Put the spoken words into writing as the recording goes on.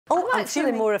Oh, I'm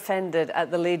feeling more offended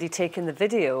at the lady taking the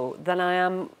video than I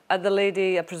am at the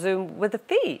lady, I presume, with the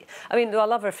feet. I mean, I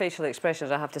love her facial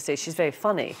expressions, I have to say. She's very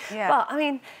funny. Yeah. But, I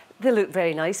mean, they look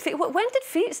very nice. When did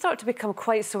feet start to become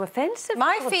quite so offensive?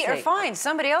 My feet are fine.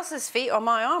 Somebody else's feet on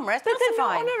my armrest, but they're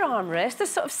fine. not on her armrest. They're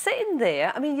sort of sitting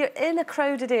there. I mean, you're in a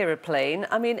crowded aeroplane.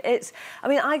 I mean,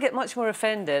 I get much more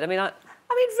offended. I mean,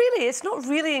 really, it's not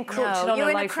really encroaching on your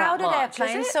life. You're in a crowded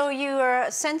airplane, so you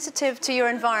are sensitive to your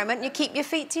environment and you keep your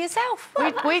feet to yourself.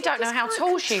 Well, we don't know how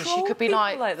tall she is. She could be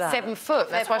like 7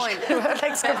 foot. That's why her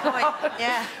legs are long.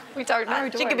 Yeah. We don't know,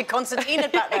 do we? She could be Constantina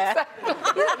back there.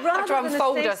 Have to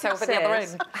unfold herself at the other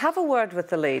end. Have a word with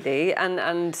the lady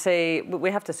and say,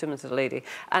 we have to assume it's a lady,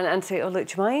 and say, oh, look,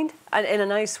 do you mind? And in a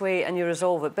nice way, and you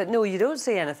resolve it. But no, you don't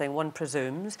say anything, one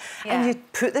presumes. Yeah. And you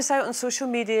put this out on social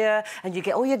media, and you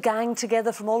get all your gang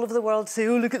together from all over the world to say,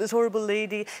 oh, look at this horrible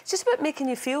lady. It's just about making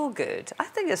you feel good. I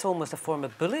think it's almost a form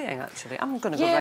of bullying, actually. I'm going to go back.